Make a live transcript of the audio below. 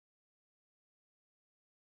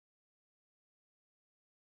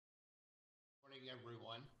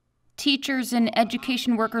Teachers and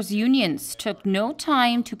education workers unions took no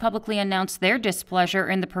time to publicly announce their displeasure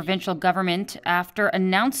in the provincial government after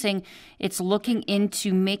announcing it's looking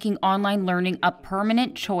into making online learning a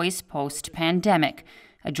permanent choice post-pandemic.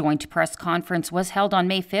 A joint press conference was held on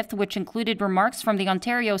May 5th, which included remarks from the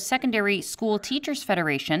Ontario Secondary School Teachers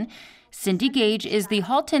Federation. Cindy Gage is the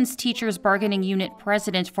Halton's Teachers Bargaining Unit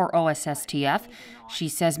president for OSSTF. She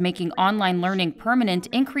says making online learning permanent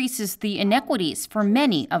increases the inequities for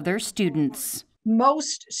many of their students.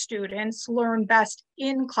 Most students learn best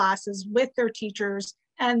in classes with their teachers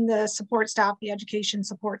and the support staff, the education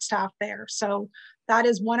support staff there. So that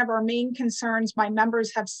is one of our main concerns. My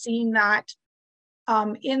members have seen that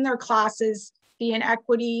in their classes, the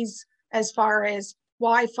inequities as far as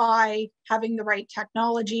Wi-Fi, having the right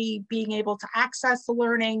technology, being able to access the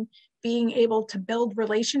learning, being able to build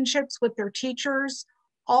relationships with their teachers,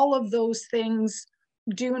 all of those things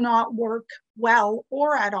do not work well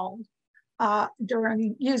or at all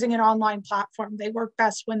during using an online platform. They work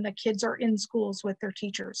best when the kids are in schools with their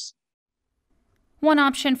teachers. One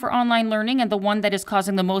option for online learning, and the one that is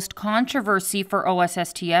causing the most controversy for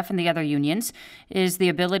OSSTF and the other unions, is the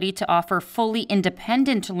ability to offer fully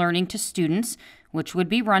independent learning to students, which would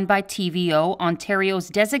be run by TVO, Ontario's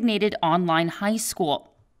designated online high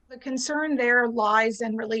school. The concern there lies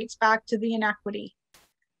and relates back to the inequity.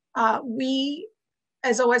 We,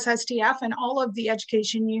 as OSSTF and all of the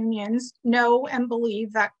education unions, know and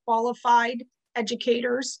believe that qualified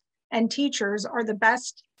educators and teachers are the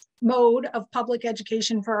best mode of public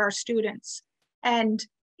education for our students. And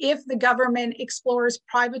if the government explores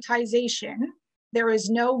privatization, there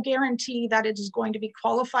is no guarantee that it is going to be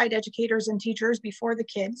qualified educators and teachers before the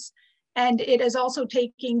kids. And it is also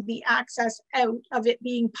taking the access out of it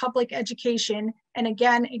being public education and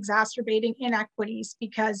again, exacerbating inequities,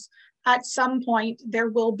 because at some point there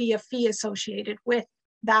will be a fee associated with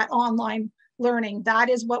that online learning. That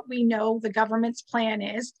is what we know the government's plan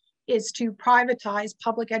is to privatize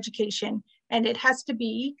public education. And it has to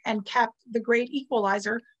be and kept the great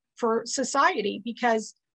equalizer for society,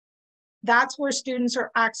 because that's where students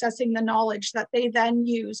are accessing the knowledge that they then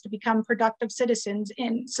use to become productive citizens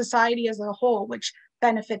in society as a whole, which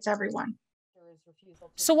benefits everyone.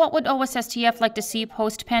 So what would OSSTF like to see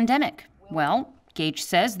post-pandemic? Well, Gage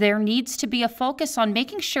says there needs to be a focus on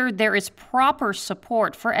making sure there is proper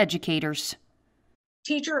support for educators.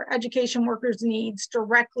 Teacher education workers' needs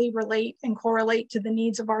directly relate and correlate to the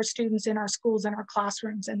needs of our students in our schools and our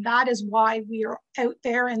classrooms. And that is why we are out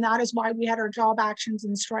there, and that is why we had our job actions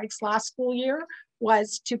and strikes last school year,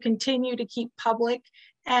 was to continue to keep public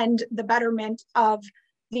and the betterment of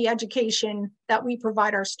the education that we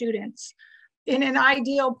provide our students. In an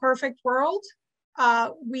ideal, perfect world,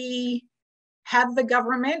 we have the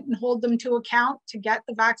government and hold them to account to get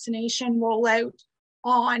the vaccination rollout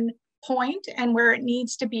on point and where it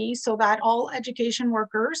needs to be, so that all education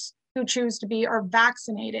workers who choose to be are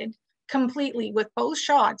vaccinated completely with both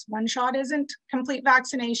shots. One shot isn't complete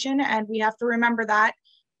vaccination, and we have to remember that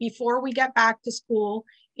before we get back to school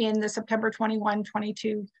in the September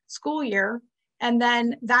 21-22 school year. And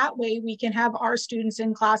then that way we can have our students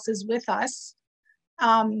in classes with us.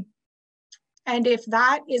 And if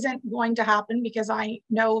that isn't going to happen, because I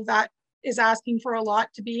know that is asking for a lot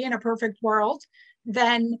to be in a perfect world,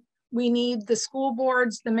 then we need the school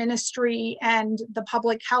boards, the ministry, and the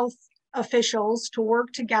public health officials to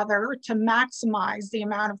work together to maximize the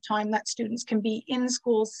amount of time that students can be in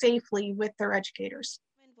school safely with their educators.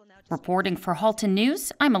 Reporting for Halton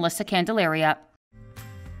News, I'm Melissa Candelaria.